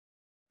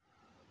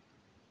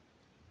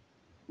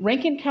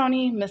Rankin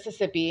County,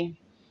 Mississippi,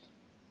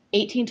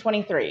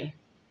 1823.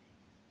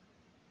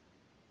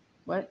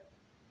 What?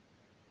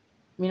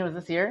 You mean it was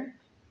this year?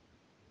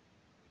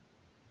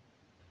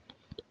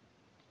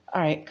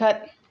 All right,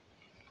 cut.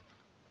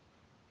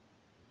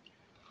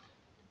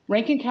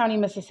 Rankin County,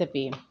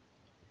 Mississippi,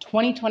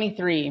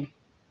 2023.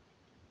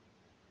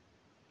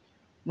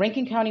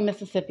 Rankin County,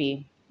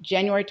 Mississippi,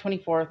 January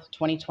 24th,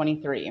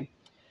 2023.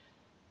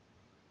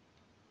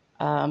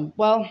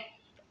 Well,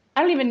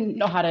 I don't even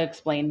know how to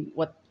explain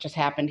what just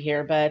happened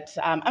here, but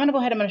I'm going to go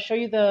ahead. I'm going to show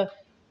you the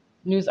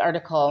news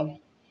article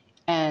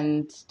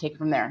and take it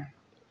from there.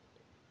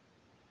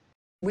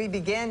 We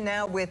begin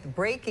now with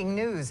breaking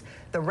news.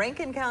 The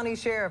Rankin County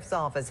Sheriff's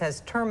Office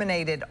has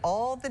terminated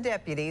all the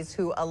deputies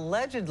who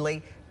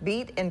allegedly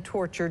beat and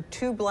tortured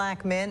 2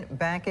 black men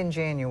back in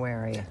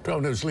January.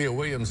 12 News' Leah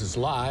Williams is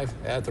live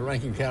at the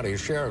Rankin County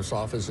Sheriff's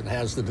Office and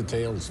has the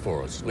details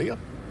for us. Leah?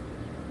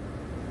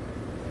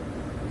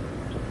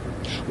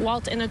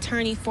 Walt, an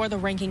attorney for the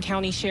Rankin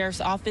County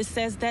Sheriff's Office,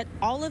 says that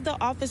all of the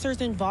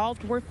officers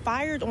involved were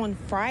fired on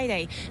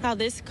Friday. Now,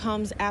 this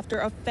comes after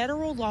a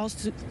federal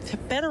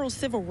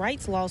civil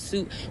rights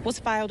lawsuit was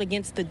filed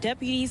against the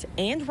deputies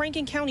and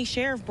Rankin County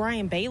Sheriff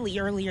Brian Bailey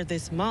earlier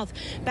this month.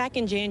 Back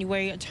in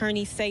January,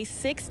 attorneys say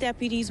 6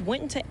 deputies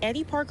went into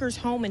Eddie Parker's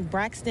home in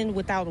Braxton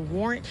without a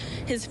warrant.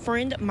 His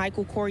friend,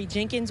 Michael Corey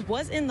Jenkins,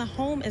 was in the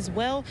home as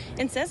well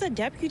and says a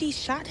deputy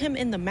shot him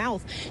in the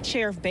mouth.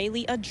 Sheriff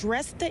Bailey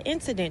addressed the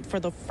incident for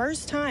the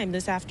first time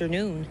this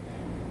afternoon.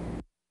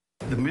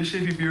 The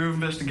Mississippi Bureau of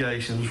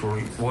Investigations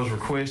was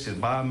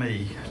requested by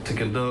me to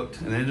conduct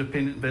an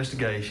independent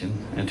investigation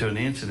into an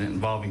incident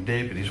involving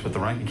deputies with the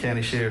Rankin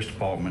County Sheriff's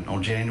Department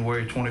on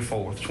January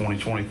 24th,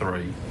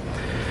 2023.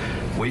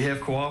 We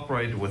have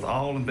cooperated with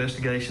all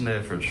investigation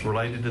efforts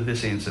related to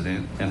this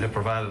incident and have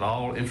provided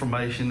all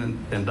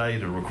information and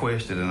data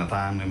requested in a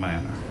timely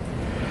manner.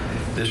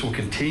 This will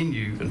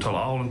continue until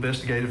all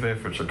investigative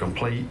efforts are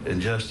complete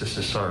and justice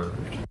is served.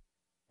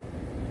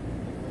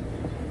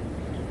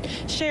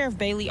 Sheriff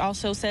Bailey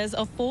also says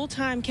a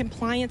full-time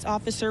compliance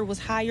officer was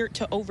hired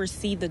to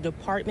oversee the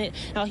department.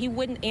 Now, he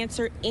wouldn't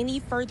answer any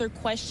further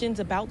questions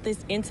about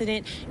this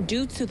incident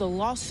due to the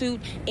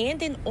lawsuit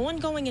and an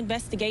ongoing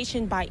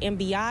investigation by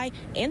MBI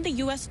and the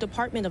U.S.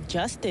 Department of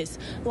Justice.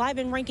 Live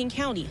in Rankin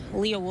County,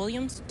 Leah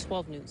Williams,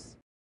 12 News.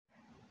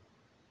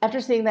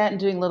 After seeing that and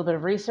doing a little bit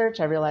of research,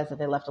 I realized that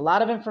they left a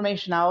lot of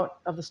information out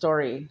of the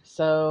story.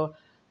 So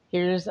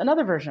here's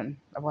another version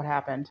of what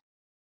happened.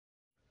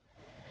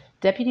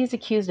 Deputies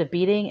accused of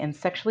beating and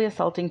sexually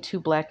assaulting 2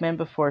 black men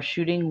before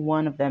shooting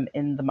one of them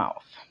in the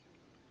mouth.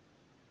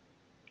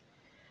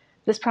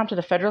 This prompted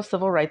a federal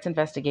civil rights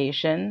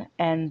investigation,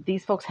 and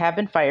these folks have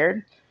been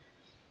fired.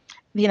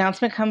 The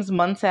announcement comes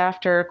months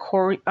after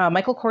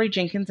Michael Corey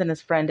Jenkins and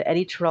his friend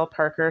Eddie Terrell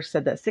Parker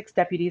said that 6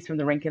 deputies from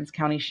the Rankin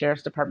County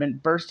Sheriff's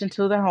Department burst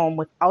into their home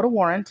without a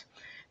warrant.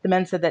 The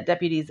men said that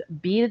deputies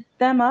beat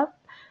them up,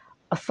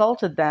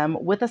 assaulted them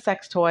with a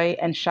sex toy,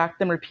 and shocked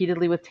them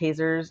repeatedly with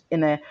tasers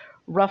in a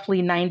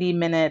roughly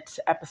 90-minute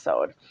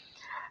episode.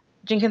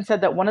 Jenkins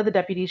said that one of the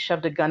deputies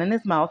shoved a gun in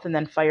his mouth and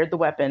then fired the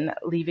weapon,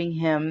 leaving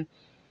him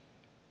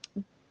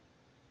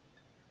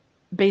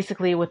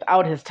basically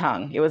without his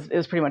tongue. It was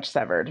pretty much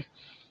severed.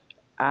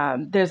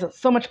 There's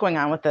so much going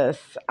on with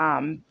this.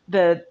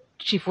 The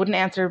chief wouldn't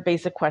answer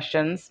basic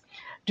questions.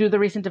 Due to the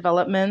recent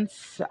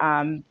developments,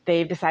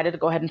 they've decided to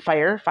go ahead and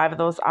fire 5 of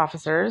those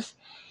officers.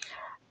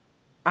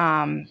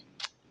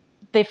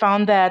 They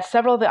found that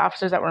several of the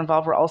officers that were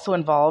involved were also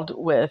involved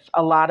with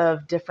a lot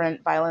of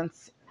different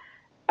violence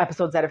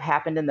episodes that have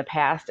happened in the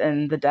past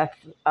and the death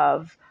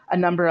of a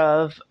number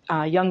of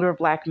younger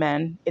black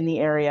men in the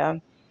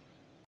area.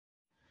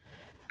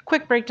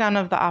 Quick breakdown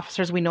of the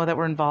officers we know that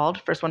were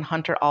involved. First one,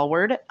 Hunter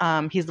Allward.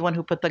 He's the one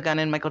who put the gun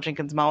in Michael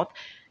Jenkins' mouth.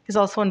 He's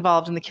also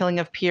involved in the killing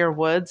of Pierre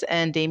Woods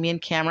and Damian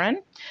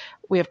Cameron.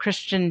 We have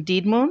Christian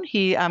Diedmoon.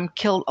 He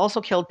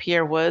also killed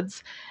Pierre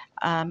Woods.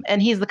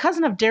 And he's the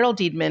cousin of Daryl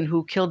Diedman,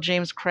 who killed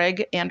James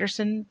Craig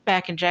Anderson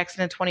back in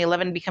Jackson in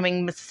 2011,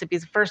 becoming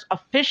Mississippi's first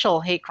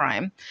official hate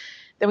crime.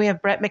 Then we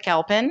have Brett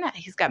McAlpin.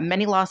 He's got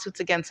many lawsuits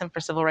against him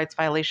for civil rights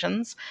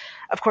violations.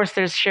 Of course,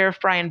 there's Sheriff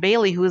Brian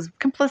Bailey, who was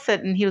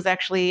complicit, and he was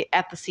actually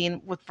at the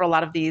scene for a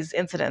lot of these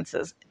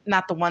incidences.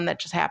 Not the one that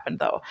just happened,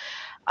 though.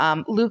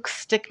 Luke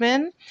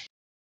Stickman.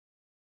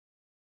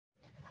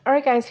 All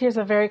right, guys, here's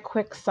a very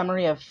quick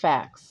summary of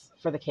facts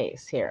for the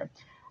case here.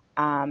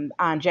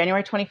 On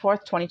January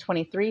 24th,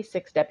 2023,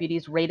 6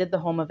 deputies raided the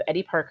home of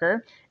Eddie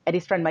Parker.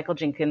 Eddie's friend Michael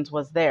Jenkins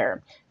was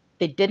there.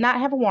 They did not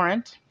have a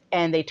warrant,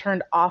 and they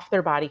turned off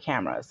their body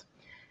cameras.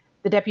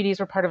 The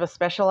deputies were part of a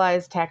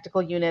specialized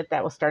tactical unit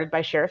that was started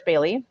by Sheriff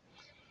Bailey.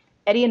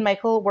 Eddie and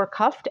Michael were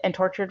cuffed and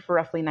tortured for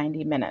roughly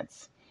 90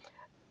 minutes.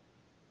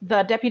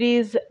 The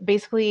deputies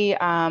basically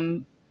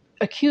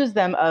accused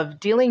them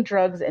of dealing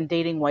drugs and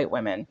dating white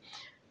women.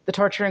 The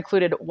torture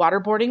included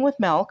waterboarding with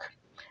milk.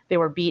 They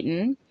were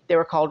beaten. They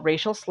were called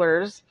racial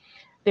slurs.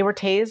 They were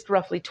tased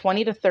roughly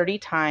 20 to 30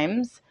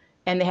 times,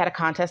 and they had a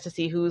contest to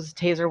see whose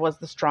taser was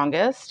the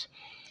strongest.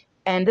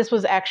 And this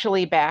was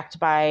actually backed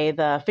by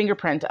the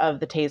fingerprint of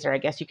the taser. I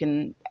guess you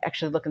can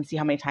actually look and see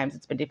how many times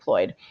it's been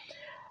deployed.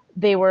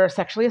 They were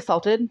sexually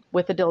assaulted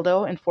with a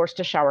dildo and forced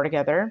to shower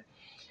together.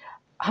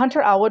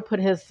 Hunter Elwood put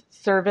his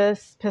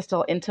service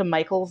pistol into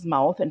Michael's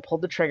mouth and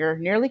pulled the trigger,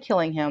 nearly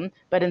killing him,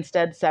 but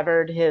instead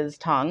severed his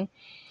tongue.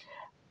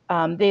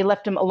 They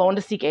left him alone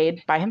to seek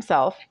aid by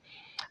himself.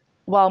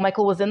 While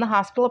Michael was in the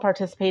hospital, a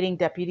participating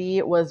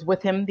deputy was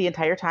with him the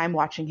entire time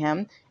watching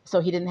him, so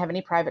he didn't have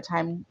any private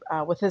time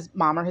with his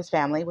mom or his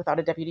family without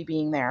a deputy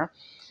being there.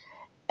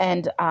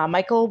 And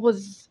Michael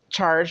was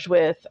charged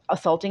with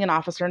assaulting an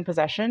officer in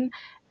possession,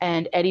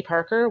 and Eddie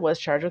Parker was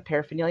charged with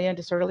paraphernalia and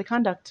disorderly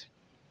conduct.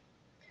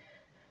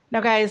 Now,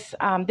 guys,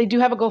 they do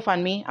have a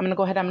GoFundMe. I'm going to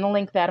go ahead. I'm going to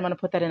link that. I'm going to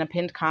put that in a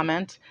pinned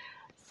comment.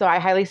 So I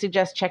highly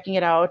suggest checking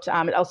it out.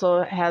 It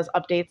also has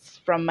updates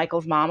from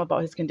Michael's mom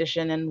about his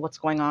condition and what's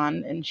going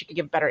on, and she could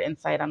give better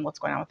insight on what's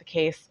going on with the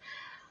case.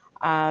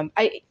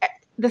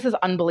 This is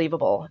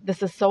unbelievable.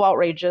 This is so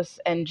outrageous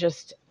and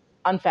just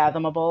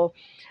unfathomable.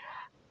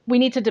 We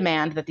need to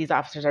demand that these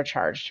officers are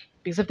charged,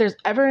 because if there's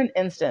ever an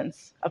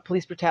instance of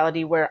police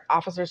brutality where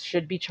officers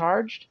should be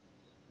charged,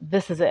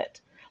 this is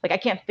it. Like, I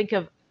can't think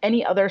of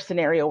any other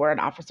scenario where an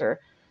officer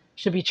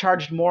should be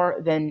charged more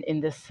than in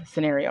this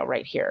scenario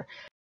right here.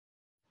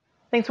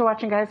 Thanks for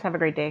watching, guys. Have a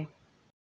great day.